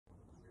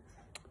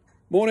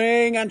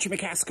Morning, Andrew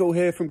McCaskill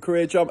here from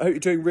Career Jump. I hope you're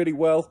doing really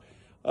well.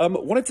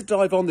 Wanted to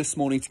dive on this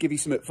morning to give you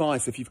some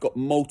advice if you've got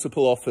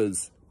multiple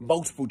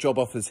job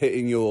offers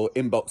hitting your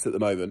inbox at the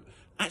moment.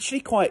 Actually,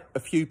 quite a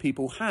few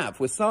people have.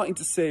 We're starting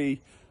to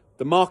see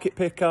the market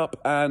pick up,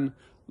 and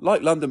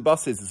like London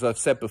buses, as I've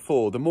said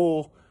before, the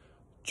more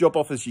job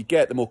offers you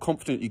get, the more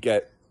confident you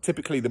get,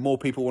 typically the more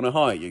people want to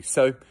hire you.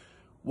 So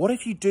what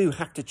if you do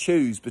have to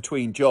choose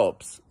between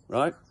jobs,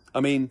 right? I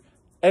mean,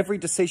 every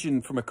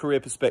decision from a career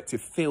perspective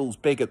feels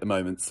big at the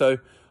moment. So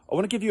I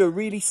want to give you a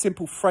really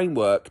simple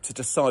framework to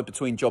decide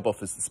between job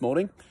offers this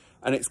morning.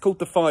 And it's called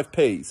the 5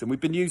 Ps. And we've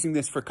been using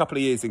this for a couple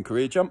of years in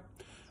Career Jump.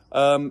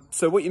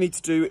 So what you need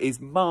to do is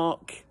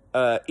mark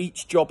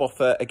each job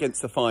offer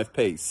against the 5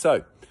 Ps.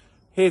 So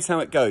here's how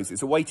it goes.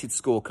 It's a weighted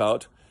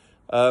scorecard.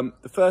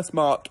 The first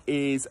mark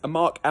is a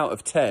mark out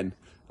of 10.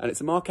 And it's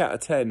a mark out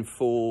of 10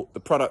 for the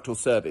product or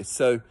service.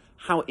 So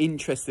how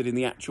interested in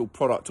the actual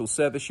product or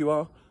service you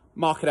are.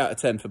 Mark it out of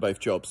 10 for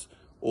both jobs,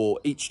 or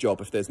each job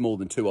if there's more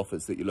than 2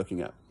 offers that you're looking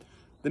at.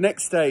 The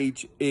next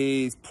stage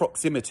is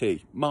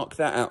proximity. Mark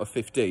that out of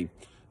 15.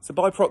 So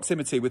by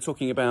proximity, we're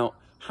talking about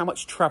how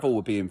much travel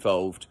will be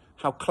involved,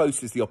 how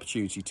close is the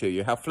opportunity to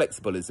you, how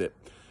flexible is it.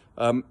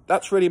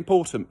 That's really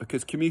important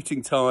because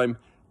commuting time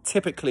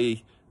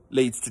typically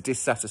leads to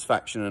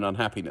dissatisfaction and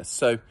unhappiness.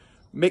 So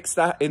mix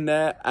that in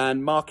there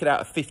and mark it out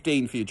of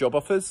 15 for your job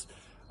offers.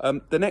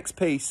 The next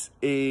piece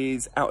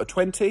is out of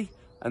 20,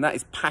 and that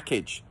is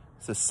package.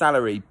 So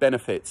salary,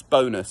 benefits,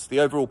 bonus, the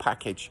overall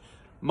package.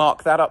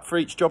 Mark that up for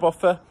each job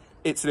offer.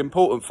 It's an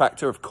important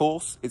factor, of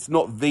course. It's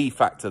not the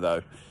factor,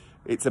 though.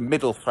 It's a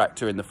middle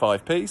factor in the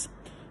 5 Ps.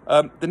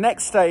 The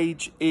next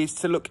stage is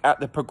to look at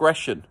the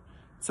progression.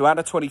 So out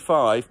of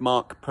 25,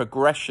 mark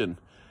progression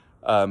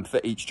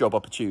for each job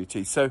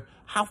opportunity. So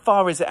how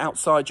far is it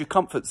outside your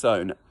comfort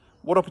zone?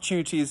 What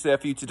opportunity is there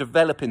for you to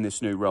develop in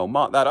this new role?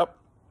 Mark that up.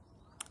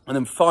 And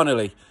then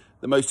finally,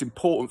 the most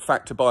important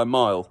factor by a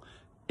mile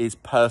is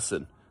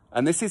person.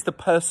 And this is the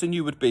person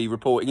you would be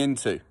reporting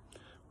into.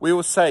 We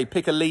always say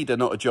pick a leader,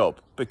 not a job,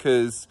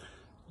 because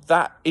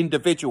that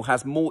individual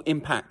has more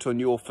impact on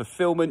your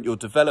fulfillment, your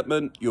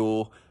development,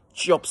 your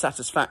job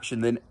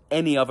satisfaction than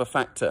any other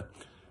factor.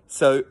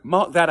 So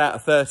mark that out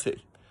of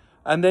 30.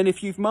 And then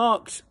if you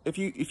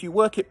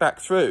work it back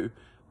through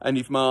and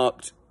you've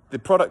marked the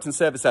product and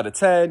service out of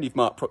 10, you've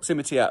marked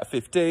proximity out of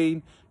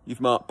 15,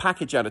 you've marked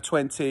package out of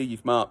 20,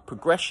 you've marked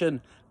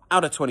progression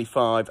out of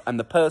 25, and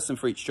the person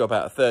for each job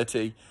out of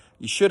 30,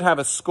 you should have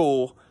a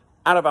score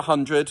out of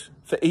 100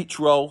 for each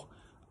role,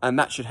 and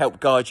that should help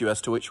guide you as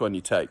to which one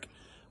you take.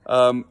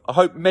 I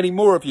hope many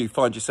more of you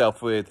find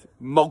yourself with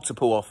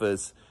multiple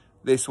offers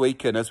this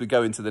week and as we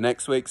go into the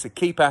next week. So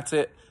keep at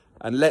it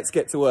and let's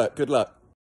get to work. Good luck.